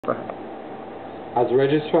As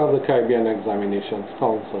Registrar of the Caribbean Examinations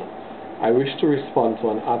Council, I wish to respond to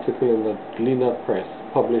an article in the Gleaner Press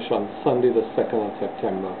published on Sunday the 2nd of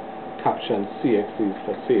September, captioned CXCs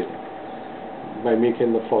for Sale, by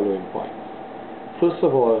making the following points. First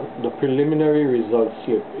of all, the preliminary results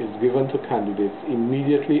slip is given to candidates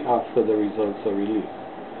immediately after the results are released.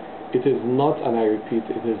 It is not, and I repeat,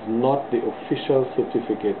 it is not the official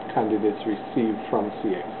certificate candidates receive from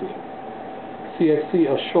CXC. CXC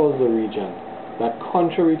assures the region that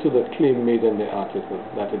contrary to the claim made in the article,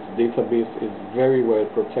 that its database is very well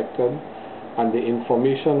protected and the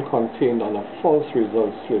information contained on a false result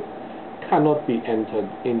slip cannot be entered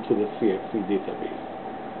into the CXC database.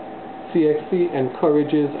 CXC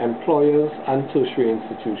encourages employers and tertiary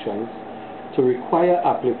institutions to require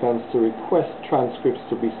applicants to request transcripts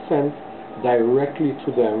to be sent directly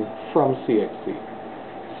to them from CXC.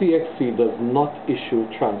 CXC does not issue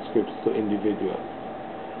transcripts to individuals.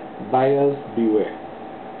 Buyers beware.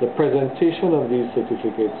 The presentation of these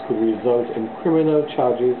certificates could result in criminal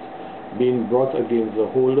charges being brought against the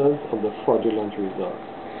holders of the fraudulent results.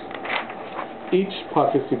 Each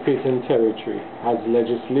participating territory has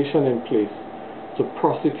legislation in place to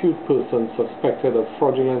prosecute persons suspected of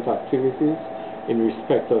fraudulent activities in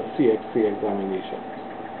respect of CXC examinations.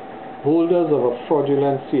 Holders of a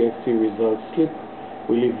fraudulent CXC result slip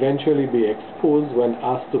will eventually be exposed when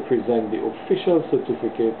asked to present the official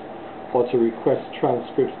certificate or to request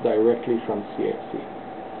transcripts directly from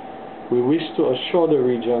CXC. We wish to assure the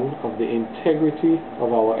region of the integrity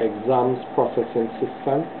of our exams processing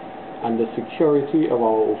system and the security of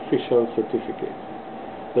our official certificates.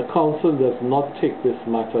 The Council does not take this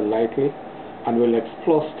matter lightly and will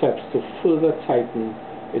explore steps to further tighten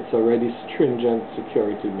its already stringent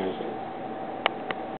security measures.